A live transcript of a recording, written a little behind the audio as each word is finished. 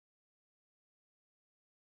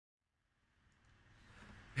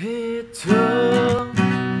It took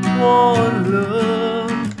one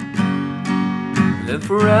look and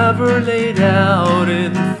forever laid out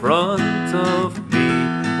in front of me.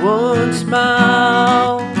 One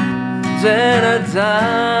smile, then I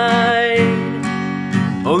died,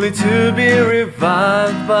 only to be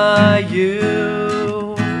revived by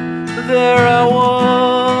you. There I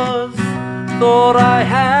was, thought I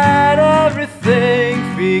had everything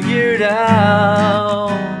figured out.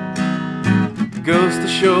 Goes to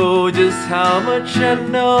show just how much I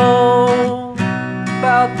know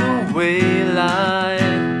about the way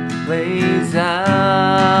life plays out.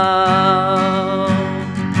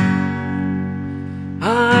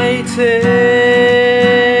 I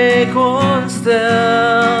take one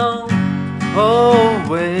step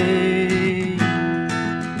away,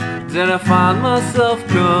 then I find myself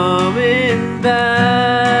coming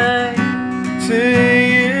back to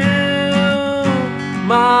you,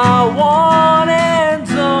 my one and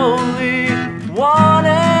only, one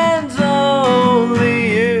and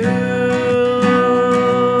only you.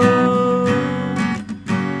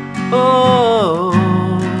 Oh,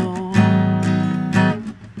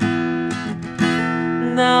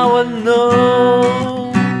 now I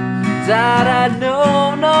know that I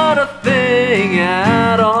know not a thing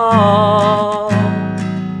at all,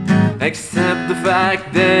 except the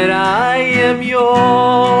fact that I am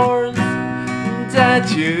yours,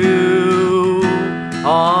 that you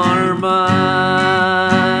are mine.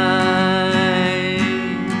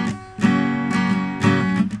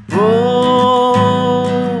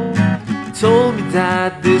 Oh, told me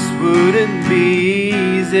that this wouldn't be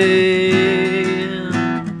easy,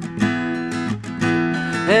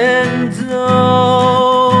 and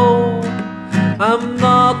no, I'm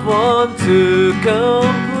not one to complain.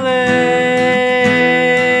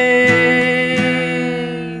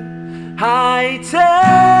 I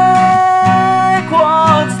take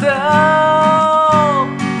one step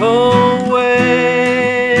away,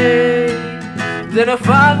 then I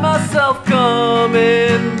find myself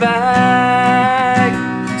coming back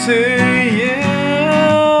to you,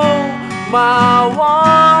 my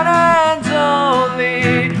one and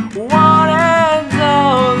only, one and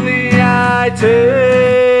only. I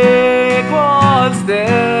take one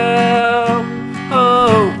step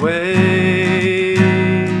away,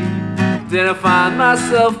 then I find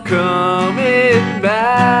myself coming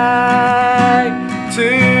back to